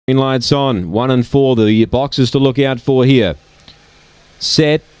Green lights on. 1 and 4, the boxes to look out for here.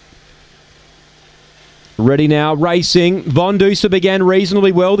 Set. Ready now, racing. Von Duser began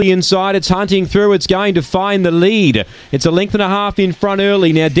reasonably well the inside. It's hunting through. It's going to find the lead. It's a length and a half in front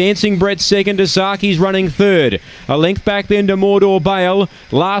early. Now Dancing Brett second. Dasaki's running third. A length back then to Mordor Bale.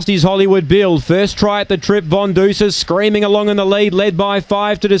 Last is Hollywood Bill. First try at the trip. Von Duser screaming along in the lead. Led by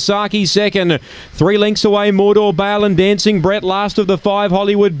 5 to Dasaki second. 3 lengths away Mordor Bale and Dancing Brett. Last of the 5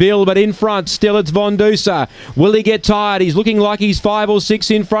 Hollywood Bill. But in front still it's Von Duser. Will he get tired? He's looking like he's 5 or 6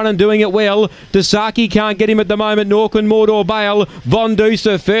 in front and doing it well. Dasaki can't get him at the moment. Norcan Mordor Bale. Von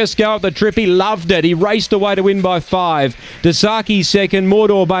Duser first go at the trip. He loved it. He raced away to win by 5. Dasaki second.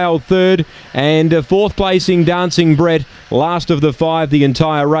 Mordor Bale third. And fourth placing Dancing Brett. Last of the 5 the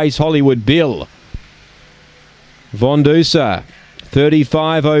entire race. Hollywood Bill. Von Duser.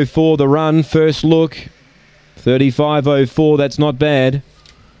 35.04 the run. First look. 35.04. That's not bad.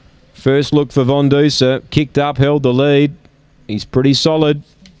 First look for Von Duser. Kicked up. Held the lead. He's pretty solid.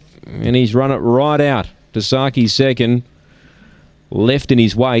 And he's run it right out. Dasaki second, left in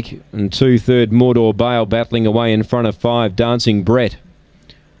his wake, and 2 third Mordor Bale battling away in front of 5 Dancing Brett.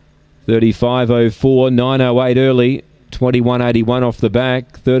 35.04, 9.08 early, 21.81 off the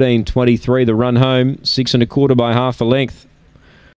back, 13.23 the run home, 6 1/4 by half a length.